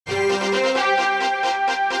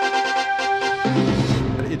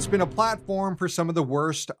it's been a platform for some of the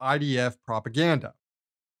worst IDF propaganda.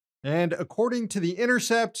 And according to the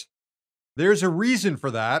Intercept, there's a reason for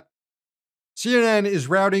that. CNN is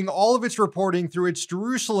routing all of its reporting through its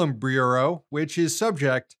Jerusalem bureau, which is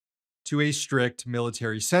subject to a strict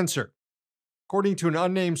military censor. According to an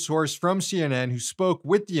unnamed source from CNN who spoke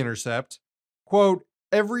with the Intercept, quote,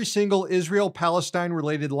 every single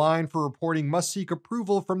Israel-Palestine-related line for reporting must seek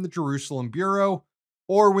approval from the Jerusalem bureau,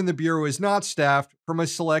 or when the bureau is not staffed, from a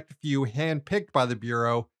select few handpicked by the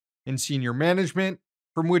bureau and senior management,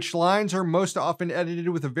 from which lines are most often edited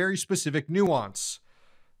with a very specific nuance.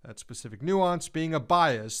 That specific nuance being a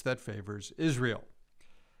bias that favors Israel.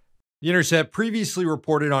 The Intercept previously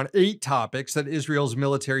reported on 8 topics that Israel's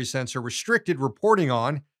military censor restricted reporting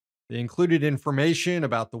on. They included information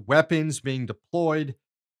about the weapons being deployed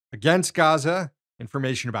against Gaza,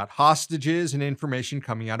 information about hostages, and information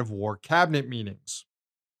coming out of war cabinet meetings.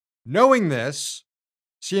 Knowing this,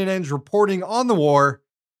 CNN's reporting on the war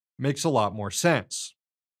makes a lot more sense.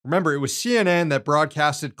 Remember, it was CNN that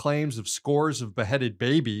broadcasted claims of scores of beheaded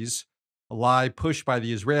babies, a lie pushed by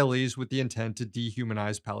the Israelis with the intent to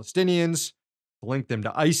dehumanize Palestinians, to link them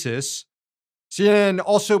to ISIS. CNN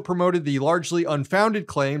also promoted the largely unfounded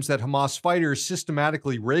claims that Hamas fighters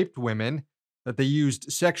systematically raped women, that they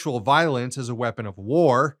used sexual violence as a weapon of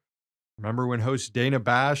war. Remember when host Dana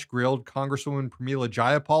Bash grilled Congresswoman Pramila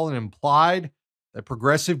Jayapal and implied that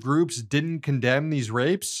progressive groups didn't condemn these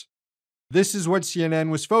rapes? This is what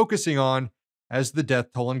CNN was focusing on as the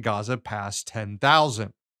death toll in Gaza passed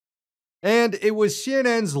 10,000. And it was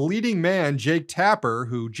CNN's leading man, Jake Tapper,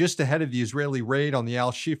 who just ahead of the Israeli raid on the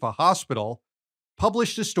Al-Shifa hospital,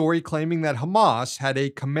 published a story claiming that Hamas had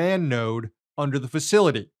a command node under the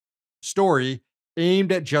facility. A story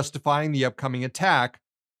aimed at justifying the upcoming attack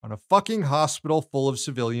on a fucking hospital full of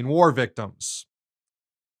civilian war victims.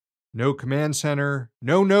 No command center,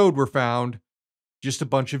 no node were found, just a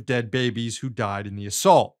bunch of dead babies who died in the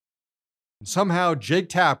assault. And somehow Jake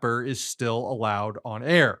Tapper is still allowed on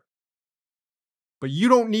air. But you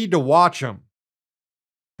don't need to watch him.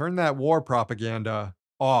 Turn that war propaganda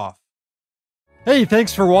off. Hey,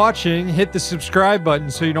 thanks for watching. Hit the subscribe button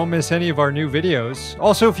so you don't miss any of our new videos.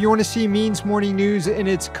 Also, if you want to see Means Morning News in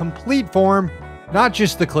its complete form, not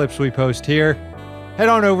just the clips we post here, head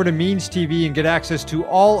on over to Means TV and get access to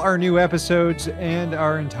all our new episodes and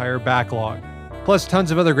our entire backlog. Plus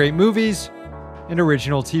tons of other great movies and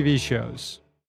original TV shows.